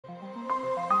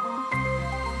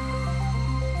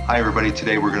Hi everybody,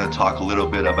 today we're going to talk a little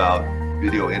bit about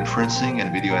video inferencing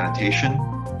and video annotation.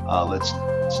 Let's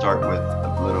start with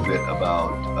a little bit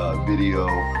about video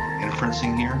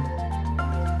inferencing here.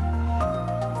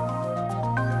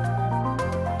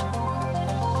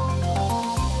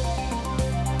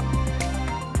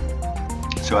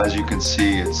 So as you can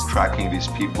see, it's tracking these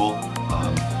people,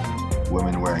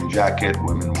 women wearing jacket,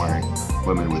 women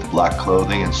with black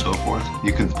clothing and so forth.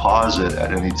 You can pause it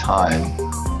at any time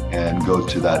and go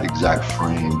to that exact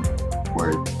frame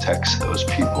where it detects those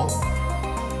people.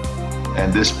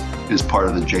 And this is part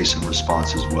of the JSON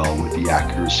response as well, with the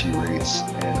accuracy rates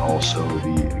and also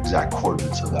the exact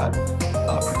coordinates of that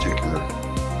particular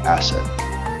asset.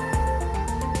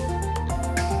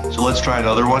 So let's try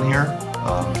another one here.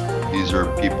 These are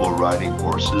people riding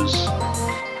horses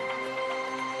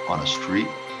on a street.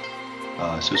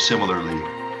 So similarly,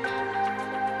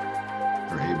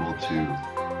 we're able to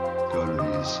go to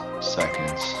these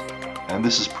seconds, and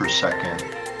this is per second.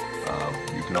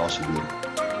 You can also do it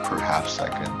per half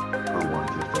second, per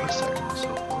 1/5 of a second, and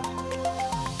so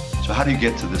forth. So how do you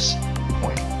get to this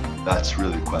point? That's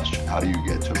really the question. How do you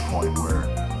get to a point where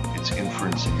it's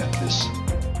inferencing at this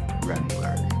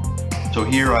granularity? So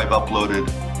here I've uploaded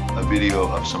a video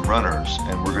of some runners,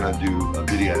 and we're going to do a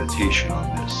video annotation on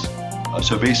this.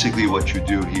 So basically what you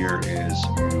do here is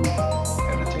you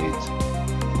annotate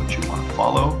what you want to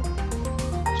follow.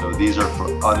 So these are for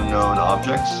unknown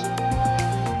objects.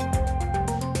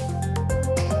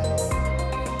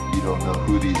 You don't know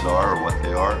who these are or what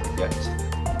they are yet.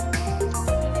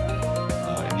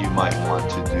 And you might want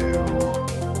to do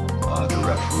the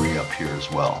referee up here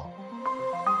as well.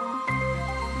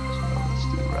 So let's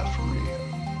do referee.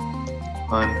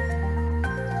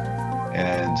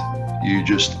 And you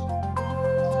just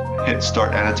hit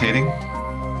start annotating.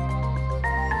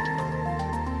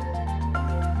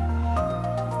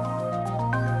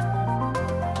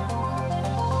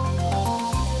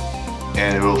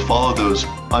 And it will follow those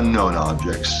unknown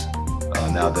objects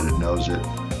now that it knows it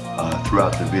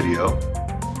throughout the video.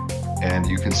 And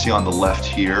you can see on the left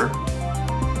here,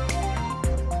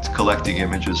 it's collecting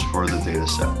images for the data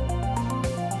set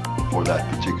for that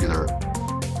particular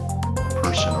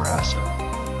person or asset.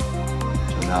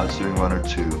 So now it's doing runner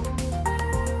 2.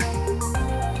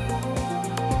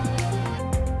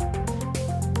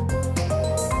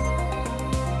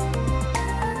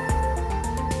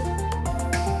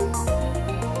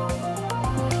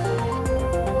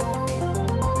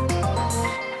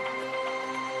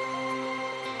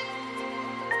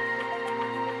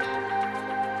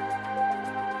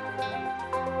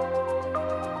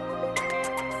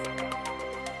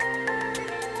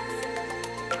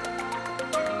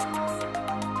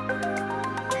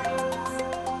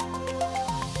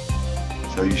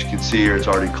 So you can see here it's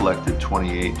already collected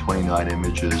 29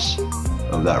 images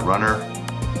of that runner,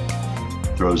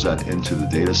 throws that into the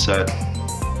data set.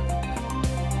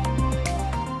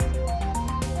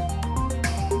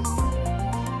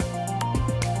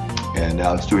 And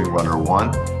now it's doing runner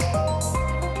 1.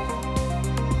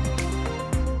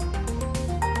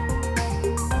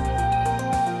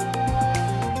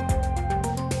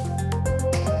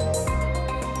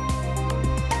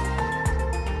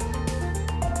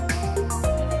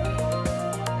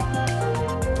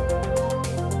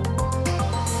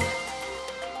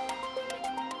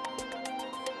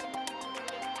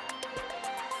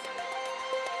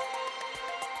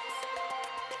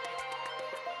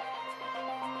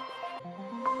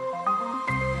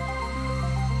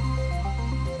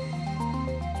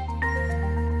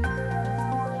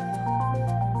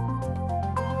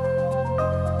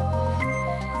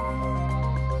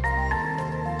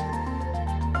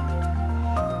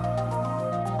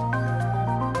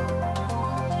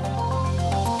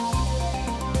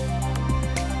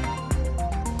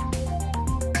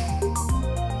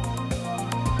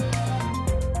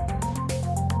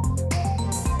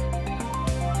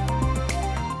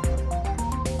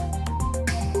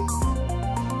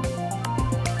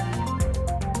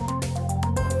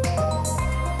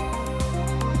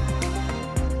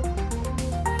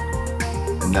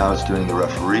 And now it's doing the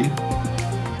referee.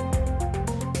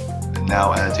 And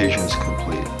now annotation is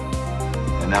complete.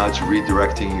 And now it's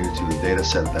redirecting you to the data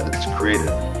set that it's created.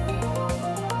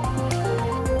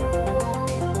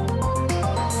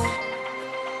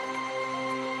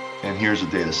 And here's the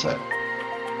data set.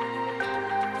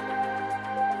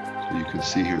 So you can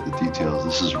see here the details.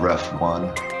 This is ref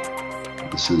 1.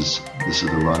 This is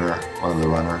the runner, one of the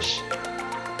runners.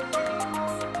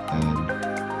 And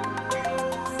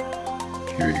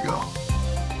here you go.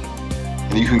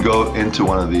 And you can go into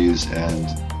one of these and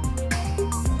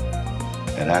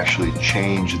actually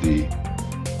change the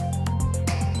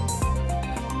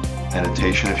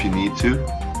annotation if you need to.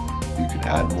 You can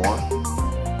add more.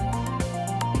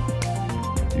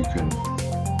 You can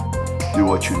do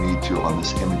what you need to on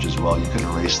this image as well. You can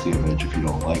erase the image if you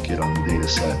don't like it on the data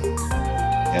set.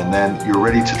 And then you're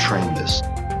ready to train this.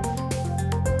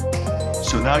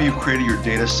 So now you've created your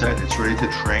data set, it's ready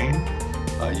to train.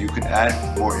 You can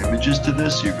add more images to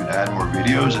this, you can add more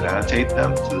videos and annotate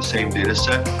them to the same data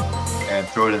set and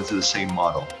throw it into the same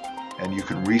model. And you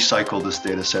can recycle this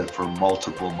data set for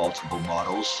multiple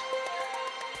models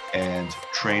and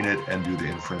train it and do the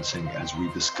inferencing as we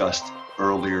discussed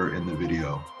earlier in the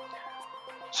video.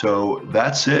 So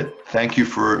that's it. Thank you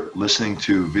for listening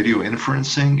to video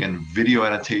inferencing and video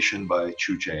annotation by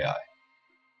Chooch AI.